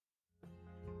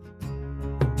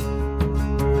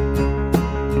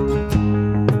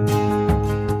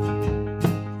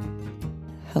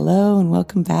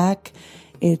welcome back.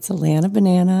 It's Alana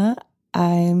Banana.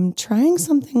 I'm trying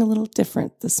something a little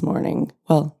different this morning.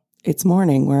 Well, it's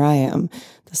morning where I am.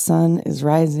 The sun is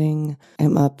rising.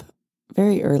 I'm up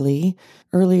very early,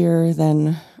 earlier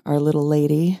than our little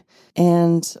lady.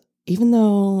 And even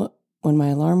though when my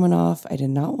alarm went off, I did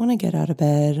not want to get out of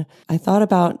bed, I thought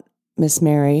about Miss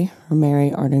Mary, or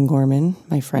Mary Arden Gorman,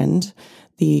 my friend,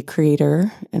 the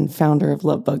creator and founder of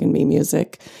Love Bug and Me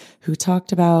Music, who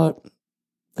talked about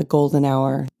the golden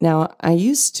hour. Now, I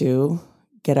used to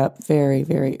get up very,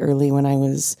 very early when I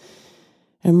was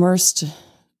immersed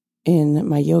in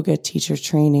my yoga teacher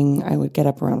training. I would get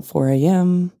up around 4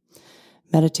 a.m.,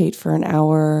 meditate for an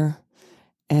hour,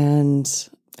 and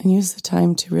use the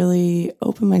time to really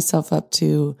open myself up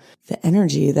to the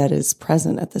energy that is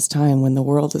present at this time when the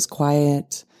world is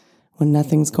quiet, when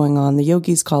nothing's going on. The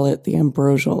yogis call it the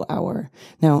ambrosial hour.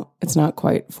 Now, it's not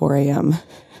quite 4 a.m.,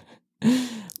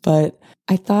 but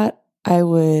I thought I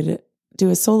would do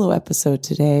a solo episode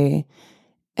today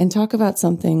and talk about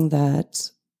something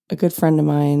that a good friend of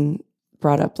mine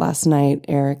brought up last night.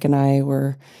 Eric and I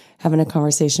were having a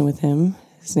conversation with him.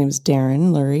 His name is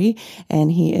Darren Lurie,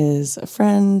 and he is a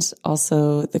friend,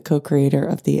 also the co-creator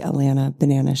of the Alana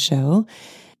Banana Show.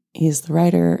 He is the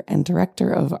writer and director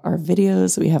of our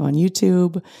videos that we have on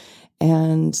YouTube,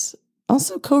 and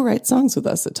also co-writes songs with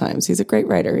us at times. He's a great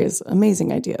writer. He has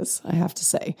amazing ideas, I have to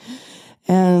say.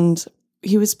 And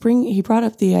he brought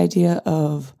up the idea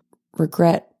of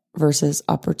regret versus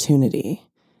opportunity.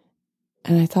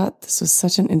 And I thought this was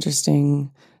such an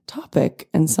interesting topic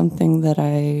and something that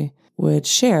I would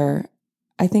share.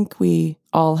 I think we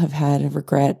all have had a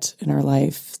regret in our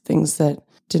life, things that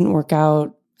didn't work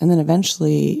out. And then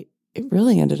eventually it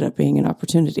really ended up being an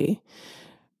opportunity,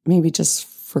 maybe just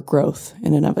for growth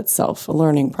in and of itself, a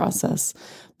learning process,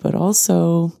 but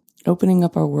also opening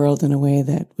up our world in a way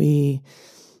that we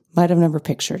might have never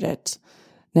pictured it.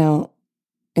 Now,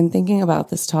 in thinking about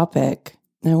this topic,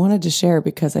 I wanted to share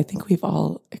because I think we've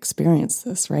all experienced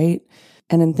this, right?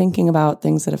 And in thinking about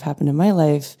things that have happened in my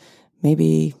life,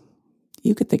 maybe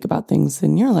you could think about things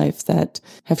in your life that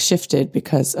have shifted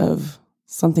because of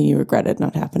something you regretted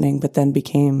not happening, but then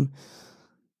became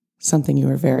something you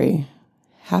were very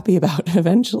happy about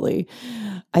eventually.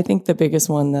 I think the biggest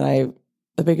one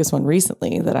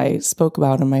recently that I spoke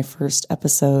about in my first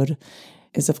episode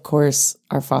is, of course,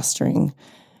 our fostering.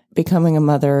 Becoming a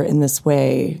mother in this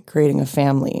way, creating a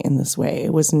family in this way,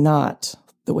 it was not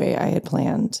the way I had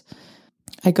planned.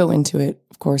 I go into it,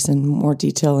 of course, in more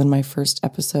detail in my first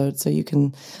episode, so you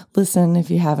can listen if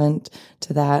you haven't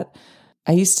to that.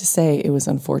 I used to say it was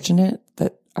unfortunate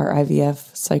that our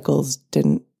IVF cycles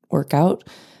didn't work out,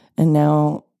 and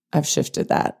now I've shifted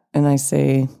that, and I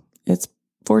say it's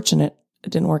fortunate it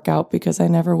didn't work out because I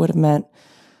never would have met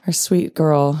our sweet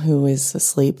girl who is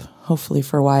asleep, hopefully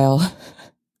for a while,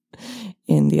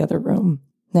 in the other room.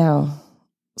 Now,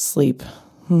 sleep.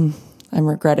 I'm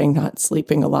regretting not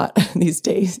sleeping a lot these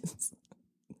days.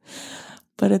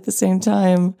 But at the same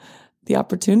time, the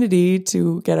opportunity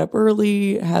to get up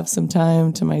early, have some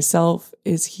time to myself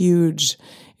is huge.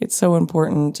 It's so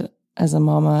important as a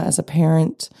mama, as a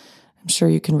parent. I'm sure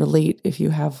you can relate if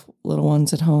you have little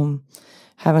ones at home.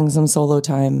 Having some solo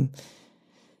time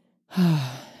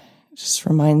just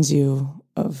reminds you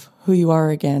of who you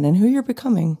are again and who you're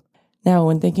becoming. Now,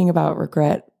 when thinking about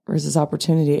regret versus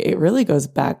opportunity, it really goes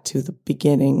back to the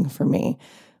beginning for me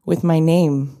with my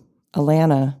name,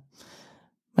 Alana.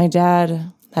 My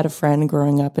dad had a friend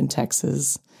growing up in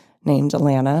Texas named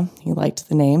Alana. He liked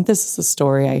the name. This is the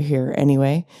story I hear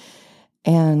anyway.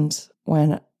 And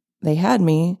when they had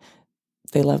me,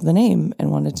 they loved the name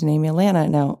and wanted to name me Alana.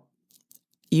 Now,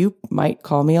 you might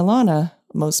call me Alana.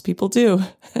 Most people do.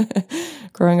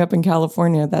 Growing up in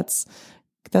California, that's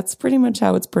pretty much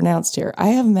how it's pronounced here. I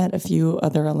have met a few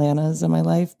other Alanas in my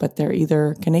life, but they're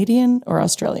either Canadian or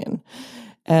Australian.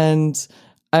 And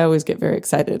I always get very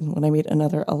excited when I meet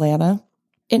another Alana.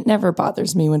 It never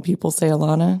bothers me when people say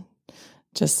Alana,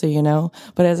 just so you know.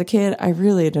 But as a kid, I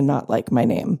really did not like my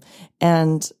name.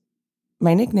 And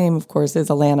my nickname, of course, is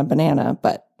Alana Banana,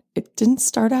 but it didn't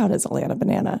start out as Alana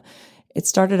Banana. It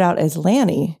started out as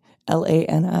Lanny, Lani.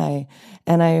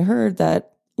 And I heard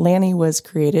that Lanny was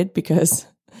created because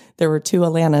there were two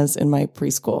Alanas in my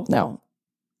preschool. Now,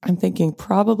 I'm thinking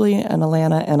probably an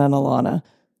Alana and an Alana.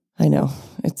 I know,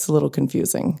 it's a little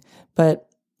confusing. But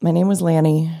my name was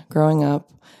Lanny growing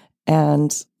up,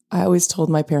 and I always told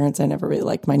my parents I never really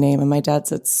liked my name. And my dad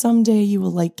said, someday you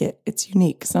will like it. It's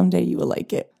unique. Someday you will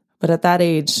like it. But at that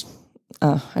age,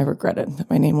 I regretted that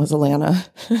my name was Alana.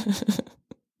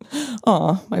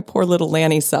 Aw, my poor little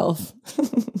Lanny self.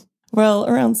 Well,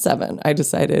 around 7, I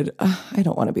decided I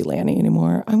don't want to be Lanny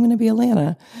anymore. I'm going to be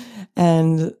Alana.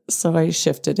 And so I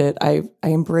shifted it. I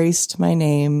embraced my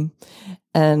name.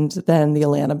 And then the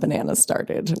Alana Banana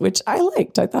started, which I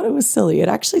liked. I thought it was silly. It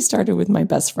actually started with my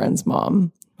best friend's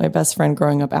mom. My best friend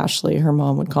growing up, Ashley, her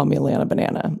mom would call me Alana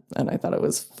Banana. And I thought it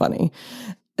was funny.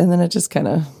 And then it just kind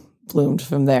of bloomed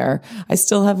from there. I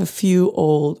still have a few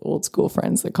old school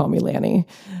friends that call me Lanny.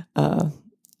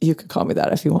 You could call me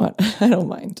that if you want. I don't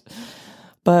mind.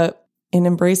 But in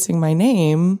embracing my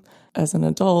name as an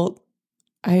adult,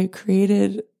 I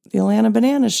created the Alana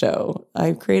Banana Show.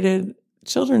 I created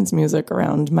children's music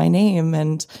around my name,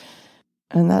 and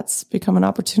that's become an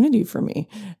opportunity for me.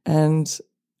 And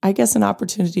I guess an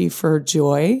opportunity for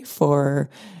joy, for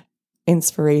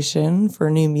inspiration, for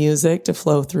new music to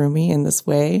flow through me in this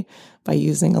way by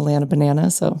using Alana Banana.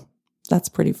 So that's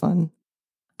pretty fun.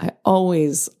 I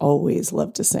always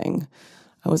loved to sing.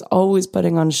 I was always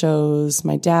putting on shows.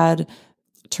 My dad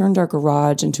turned our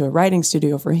garage into a writing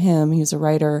studio for him. He was a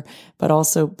writer, but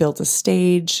also built a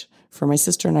stage for my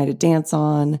sister and I to dance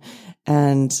on.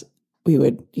 And we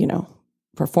would,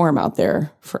 perform out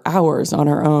there for hours on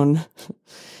our own.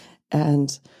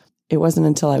 And it wasn't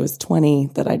until I was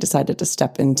 20 that I decided to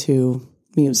step into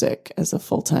music as a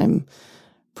full-time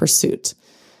pursuit.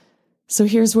 So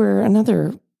here's where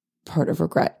another part of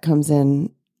regret comes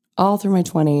in. All through my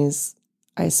 20s,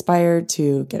 I aspired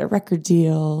to get a record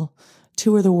deal,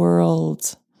 tour the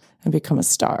world, and become a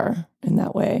star in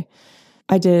that way.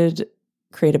 I did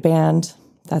create a band.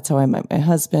 That's how I met my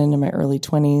husband in my early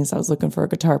 20s. I was looking for a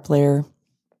guitar player.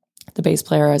 The bass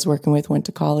player I was working with went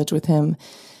to college with him,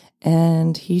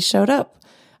 and he showed up.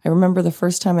 I remember the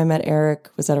first time I met Eric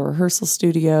was at a rehearsal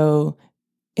studio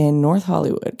in North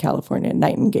Hollywood, California,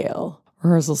 Nightingale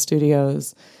Rehearsal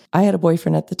Studios. I had a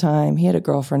boyfriend at the time. He had a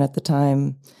girlfriend at the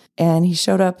time. And he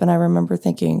showed up, and I remember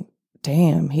thinking,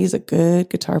 damn, he's a good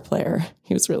guitar player.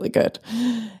 He was really good.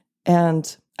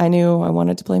 And I knew I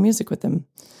wanted to play music with him.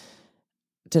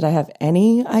 Did I have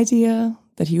any idea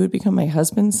that he would become my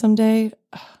husband someday?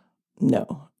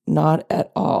 No, not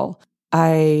at all.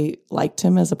 I liked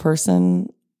him as a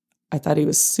person. I thought he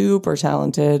was super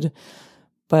talented,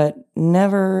 but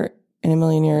never in a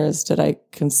million years did I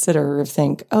consider or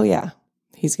think, oh yeah,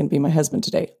 he's going to be my husband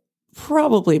today.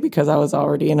 Probably because I was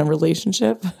already in a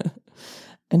relationship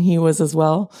and he was as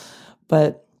well,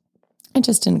 but it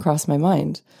just didn't cross my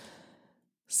mind.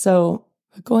 So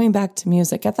going back to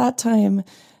music, at that time,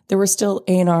 there were still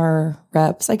A&R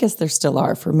reps. I guess there still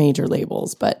are for major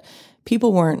labels, but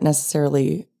people weren't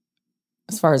necessarily,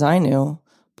 as far as I knew,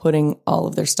 putting all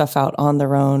of their stuff out on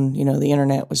their own. The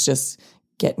internet was just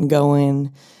getting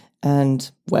going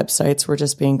and websites were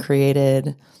just being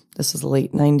created. This was the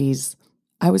late 90s.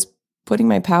 I was putting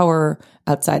my power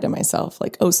outside of myself,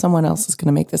 like, oh, someone else is going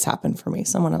to make this happen for me.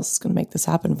 Someone else is going to make this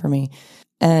happen for me.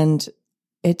 And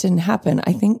it didn't happen.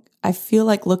 I feel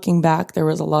like looking back, there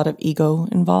was a lot of ego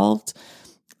involved.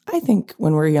 I think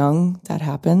when we're young, that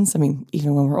happens. I mean,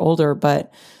 even when we're older,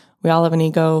 but we all have an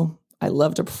ego. I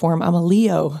love to perform. I'm a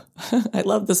Leo. I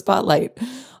love the spotlight.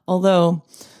 Although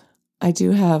I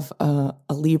do have a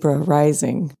Libra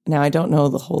rising. Now, I don't know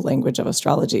the whole language of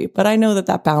astrology, but I know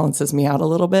that balances me out a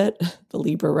little bit, the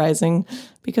Libra rising,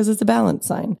 because it's a balance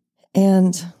sign.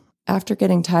 And after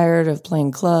getting tired of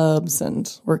playing clubs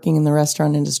and working in the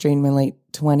restaurant industry in my late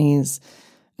 20s,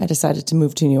 I decided to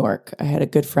move to New York. I had a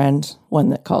good friend, one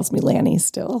that calls me Lanny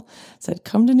still, said,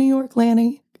 come to New York,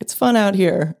 Lanny. It's fun out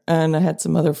here. And I had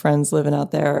some other friends living out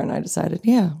there, and I decided,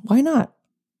 yeah, why not?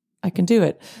 I can do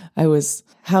it. I was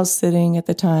house sitting at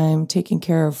the time, taking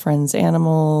care of friends'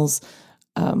 animals,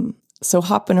 so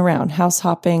hopping around, house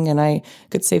hopping, and I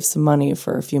could save some money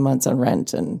for a few months on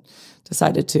rent and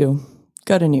decided to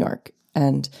go to New York.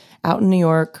 And out in New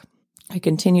York, I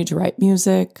continued to write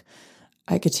music.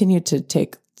 I continued to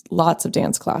take lots of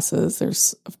dance classes.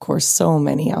 There's, of course, so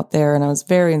many out there, and I was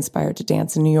very inspired to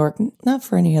dance in New York, not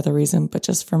for any other reason, but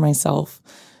just for myself,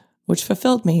 which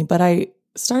fulfilled me. But I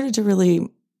started to really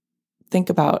think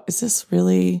about, is this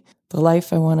really the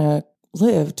life I want to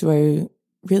live? Do I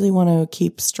really want to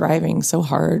keep striving so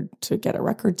hard to get a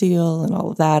record deal and all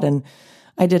of that? And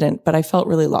I didn't, but I felt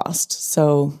really lost.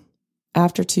 So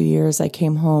after 2 years, I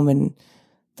came home, and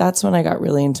that's when I got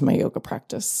really into my yoga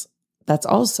practice. That's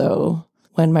also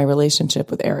when my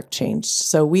relationship with Eric changed.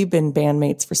 So we've been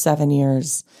bandmates for 7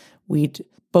 years. We'd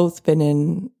both been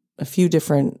in a few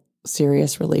different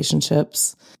serious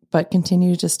relationships, but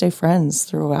continue to stay friends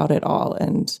throughout it all.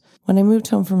 And when I moved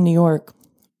home from New York,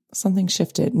 something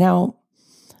shifted. Now,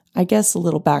 I guess a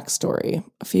little backstory.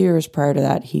 A few years prior to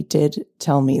that, he did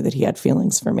tell me that he had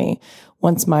feelings for me.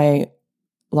 Once my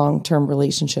long-term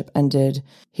relationship ended,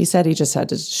 he said he just had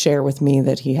to share with me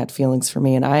that he had feelings for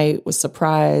me. And I was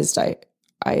surprised.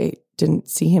 I didn't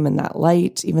see him in that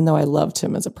light, even though I loved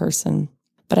him as a person.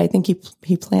 But I think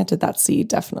he planted that seed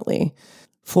definitely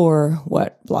for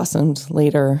what blossomed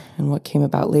later and what came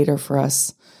about later for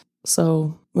us.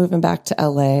 So moving back to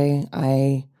LA,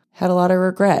 I had a lot of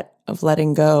regret of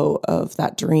letting go of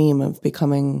that dream of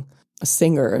becoming a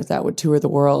singer that would tour the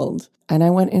world. And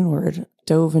I went inward,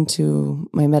 dove into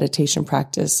my meditation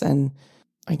practice, and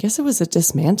I guess it was a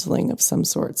dismantling of some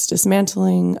sorts,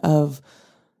 dismantling of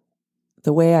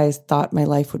the way I thought my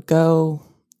life would go.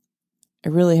 I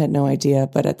really had no idea,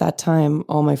 but at that time,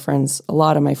 a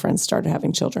lot of my friends started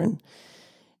having children.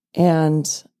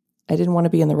 And I didn't want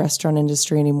to be in the restaurant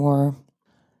industry anymore.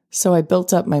 So I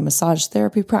built up my massage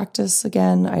therapy practice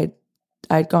again.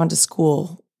 I'd gone to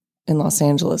school in Los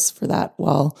Angeles for that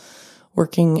while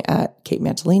working at Kate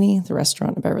Mantilini, the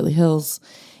restaurant in Beverly Hills.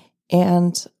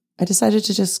 And I decided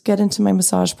to just get into my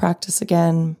massage practice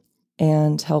again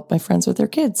and help my friends with their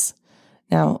kids.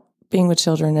 Now, being with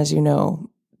children, as you know,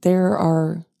 there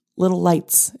are little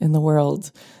lights in the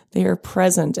world. They are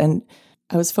present. And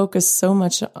I was focused so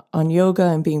much on yoga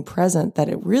and being present that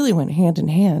it really went hand in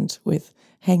hand with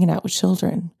hanging out with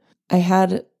children. I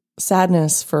had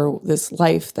sadness for this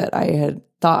life that I had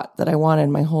thought that I wanted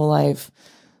my whole life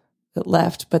that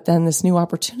left. But then this new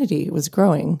opportunity was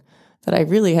growing that I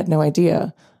really had no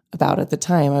idea about at the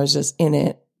time. I was just in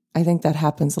it. I think that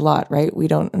happens a lot, right? We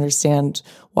don't understand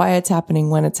why it's happening,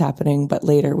 when it's happening, but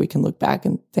later we can look back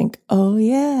and think, oh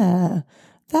yeah,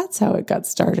 that's how it got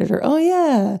started. Or, oh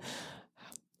yeah,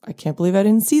 I can't believe I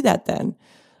didn't see that then.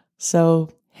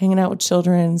 So hanging out with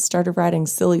children, started writing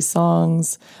silly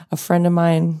songs. A friend of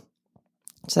mine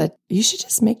said, you should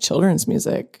just make children's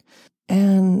music.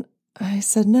 And I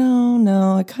said,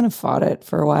 no. I kind of fought it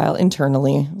for a while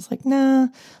internally. I was like, nah,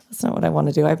 that's not what I want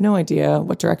to do. I have no idea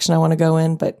what direction I want to go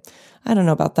in, but I don't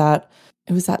know about that.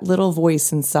 It was that little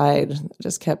voice inside that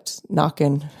just kept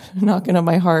knocking on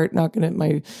my heart, knocking at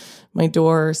my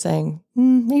door saying,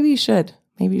 maybe you should.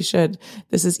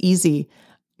 This is easy.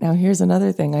 Now, here's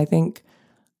another thing. I think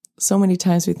so many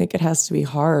times we think it has to be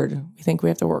hard. We think we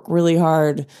have to work really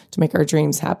hard to make our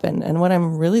dreams happen. And what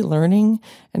I'm really learning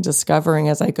and discovering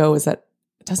as I go is that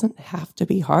it doesn't have to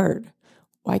be hard.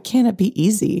 Why can't it be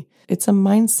easy? It's a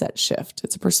mindset shift.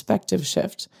 It's a perspective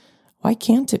shift. Why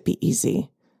can't it be easy?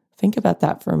 Think about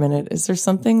that for a minute. Is there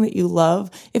something that you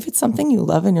love? If it's something you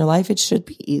love in your life, it should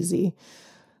be easy.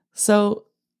 So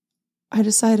I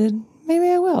decided maybe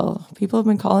I will. People have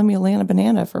been calling me Atlanta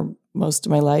Banana for most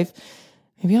of my life.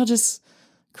 Maybe I'll just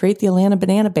create the Atlanta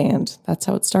Banana Band. That's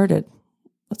how it started.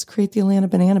 Let's create the Atlanta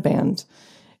Banana Band.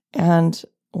 And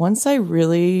once I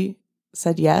really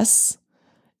said yes,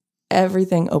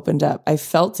 everything opened up. I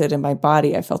felt it in my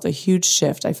body. I felt a huge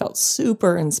shift. I felt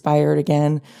super inspired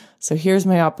again. So here's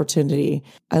my opportunity.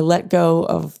 I let go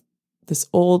of this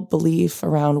old belief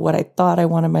around what I thought I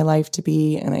wanted my life to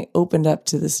be, and I opened up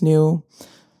to this new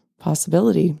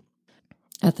possibility.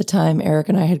 At the time, Eric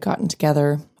and I had gotten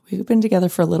together. We've been together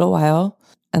for a little while,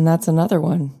 and that's another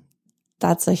one.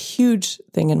 That's a huge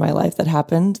thing in my life that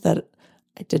happened that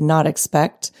I did not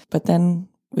expect. But then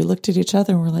we looked at each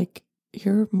other and we're like,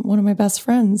 you're one of my best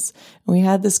friends. And we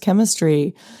had this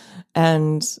chemistry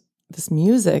and this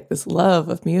music, this love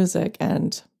of music,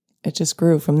 and it just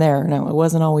grew from there. Now, it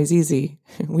wasn't always easy.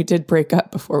 We did break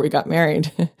up before we got married.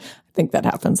 I think that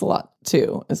happens a lot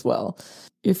too, as well.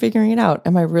 You're figuring it out.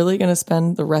 Am I really going to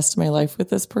spend the rest of my life with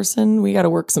this person? We got to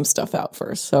work some stuff out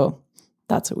first. So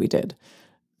that's what we did.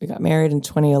 We got married in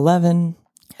 2011,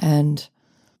 and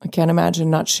I can't imagine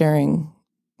not sharing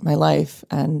my life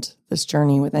and this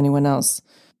journey with anyone else.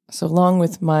 So along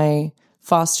with my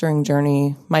fostering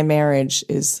journey, my marriage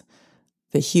is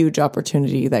the huge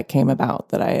opportunity that came about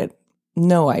that I had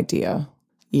no idea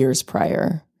years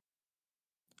prior.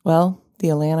 Well, the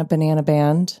Atlanta Banana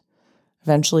Band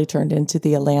eventually turned into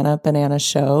the Atlanta Banana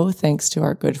Show, thanks to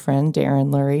our good friend, Darren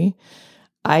Lurie.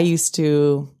 I used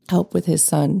to help with his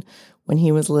son when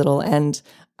he was little, and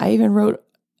I even wrote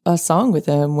a song with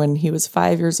him when he was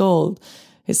 5 years old.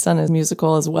 His son is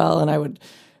musical as well, and I would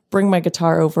bring my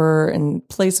guitar over and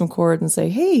play some chords and say,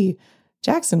 hey,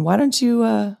 Jackson, why don't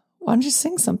you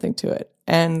sing something to it?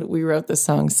 And we wrote the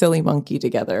song Silly Monkey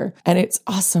together, and it's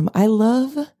awesome. I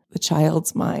love the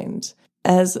child's mind.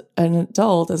 As an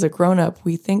adult, as a grown-up,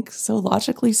 we think so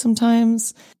logically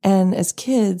sometimes. And as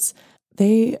kids,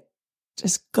 they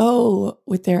just go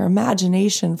with their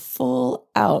imagination full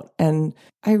out. And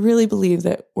I really believe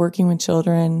that working with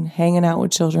children, hanging out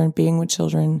with children, being with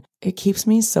children, it keeps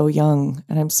me so young.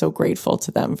 And I'm so grateful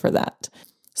to them for that.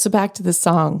 So back to the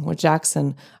song with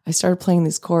Jackson, I started playing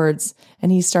these chords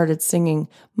and he started singing,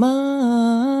 monkey,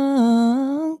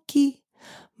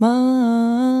 monkey.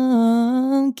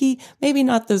 Maybe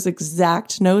not those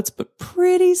exact notes, but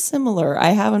pretty similar. I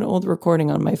have an old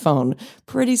recording on my phone,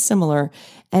 pretty similar.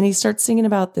 And he starts singing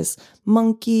about this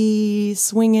monkey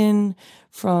swinging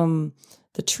from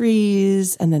the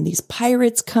trees, and then these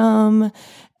pirates come.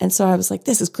 And so I was like,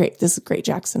 this is great,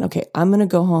 Jackson. Okay, I'm going to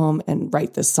go home and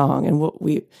write this song, and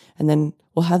then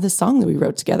we'll have this song that we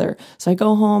wrote together. So I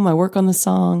go home, I work on the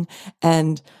song,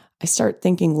 and I start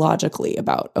thinking logically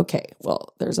about, okay,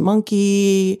 well, there's a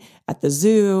monkey at the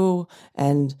zoo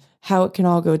and how it can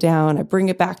all go down. I bring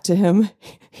it back to him.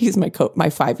 He's my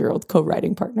 5-year-old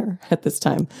co-writing partner at this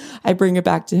time. I bring it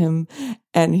back to him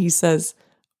and he says,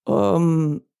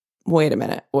 wait a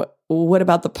minute. What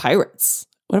about the pirates?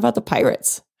 What about the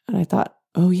pirates? And I thought,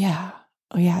 oh yeah,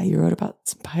 you wrote about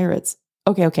some pirates.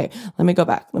 Okay. Let me go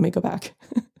back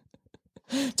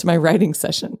to my writing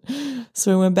session.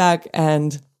 So I went back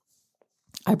and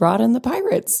I brought in the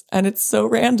pirates, and it's so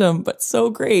random, but so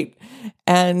great.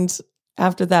 And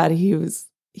after that, he was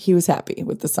happy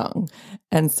with the song.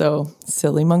 And so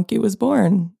Silly Monkey was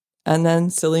born. And then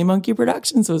Silly Monkey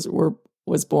Productions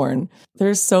was born.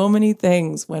 There's so many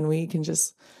things when we can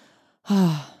just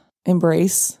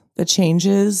embrace the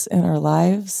changes in our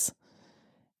lives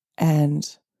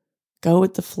and go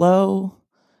with the flow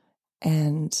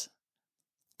and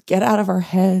get out of our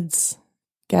heads,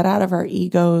 get out of our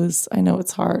egos. I know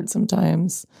it's hard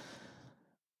sometimes,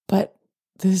 but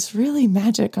there's really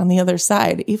magic on the other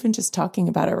side. Even just talking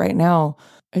about it right now,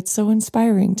 it's so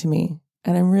inspiring to me.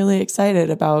 And I'm really excited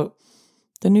about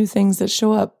the new things that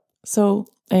show up. So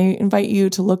I invite you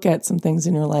to look at some things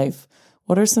in your life.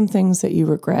 What are some things that you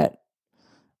regret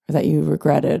or that you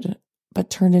regretted, but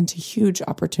turned into huge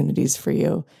opportunities for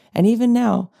you? And even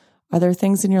now, are there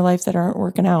things in your life that aren't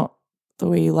working out the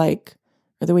way you like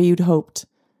or the way you'd hoped?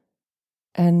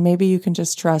 And maybe you can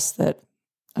just trust that,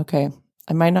 okay,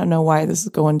 I might not know why this is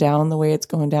going down the way it's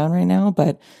going down right now,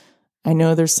 but I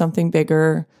know there's something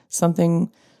bigger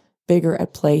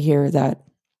at play here that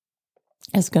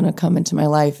is going to come into my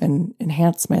life and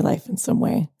enhance my life in some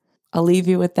way. I'll leave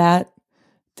you with that.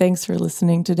 Thanks for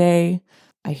listening today.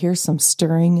 I hear some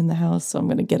stirring in the house, so I'm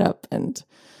going to get up and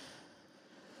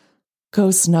go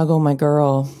snuggle my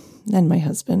girl and my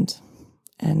husband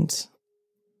and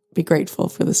be grateful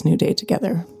for this new day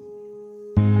together.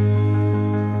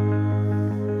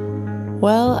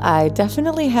 Well, I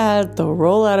definitely had the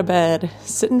roll out of bed,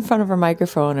 sit in front of a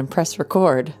microphone, and press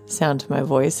record sound to my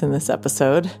voice in this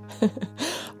episode.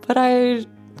 But I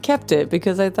kept it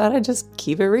because I thought I'd just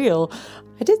keep it real.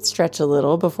 I did stretch a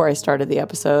little before I started the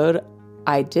episode.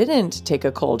 I didn't take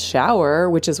a cold shower,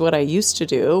 which is what I used to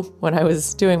do when I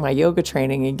was doing my yoga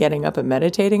training and getting up and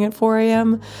meditating at 4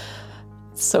 a.m.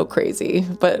 So crazy,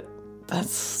 but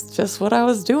that's just what I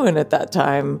was doing at that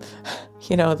time.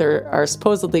 You know, there are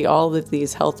supposedly all of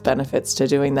these health benefits to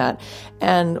doing that.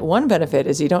 And one benefit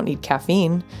is you don't need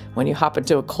caffeine when you hop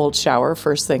into a cold shower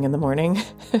first thing in the morning.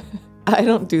 I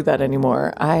don't do that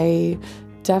anymore. I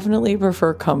definitely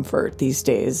prefer comfort these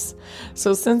days.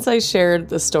 So since I shared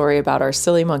the story about our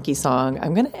Silly Monkey song,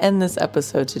 I'm going to end this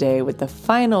episode today with the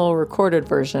final recorded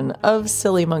version of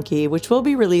Silly Monkey, which will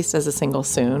be released as a single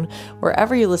soon,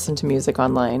 wherever you listen to music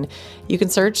online. You can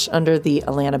search under the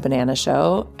Alana Banana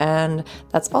Show, and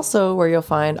that's also where you'll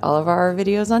find all of our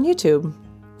videos on YouTube.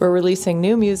 We're releasing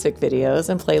new music videos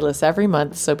and playlists every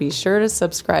month, so be sure to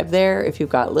subscribe there if you've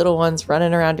got little ones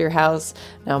running around your house.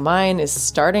 Now mine is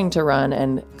starting to run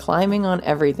and climbing on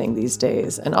everything these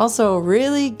days, and also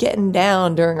really getting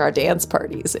down during our dance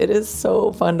parties. It is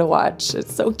so fun to watch.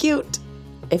 It's so cute.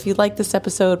 If you like this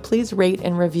episode, please rate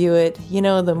and review it. You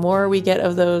know, the more we get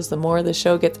of those, the more the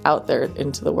show gets out there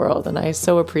into the world, and I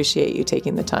so appreciate you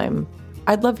taking the time.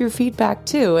 I'd love your feedback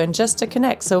too, and just to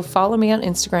connect. So follow me on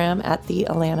Instagram at the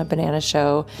Alana Banana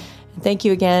Show. And thank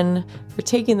you again for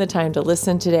taking the time to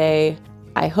listen today.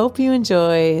 I hope you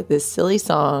enjoy this silly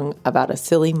song about a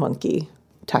silly monkey.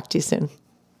 Talk to you soon.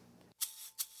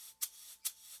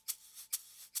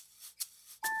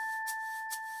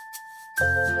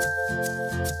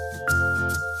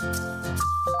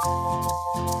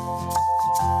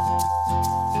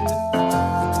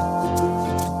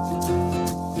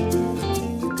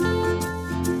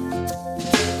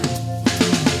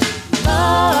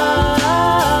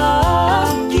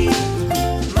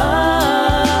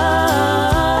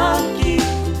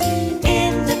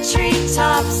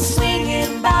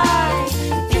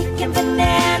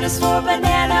 For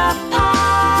banana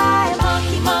pie.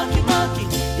 Monkey, monkey, monkey,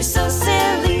 you're so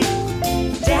silly.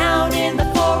 Down in the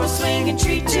forest swinging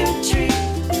tree to tree.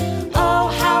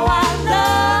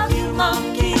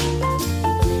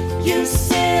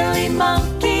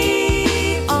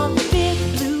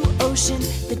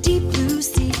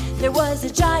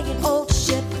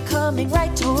 coming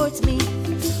right towards me.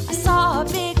 I saw a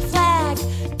big flag,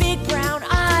 big brown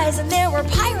eyes, and there were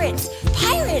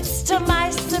pirates to my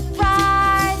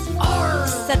surprise. Arr,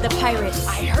 said the pirates.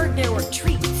 I heard there were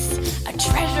treats, a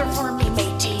treasure for me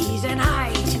mateys, and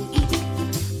I to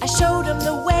eat. I showed them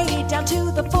the way down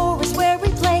to the fort.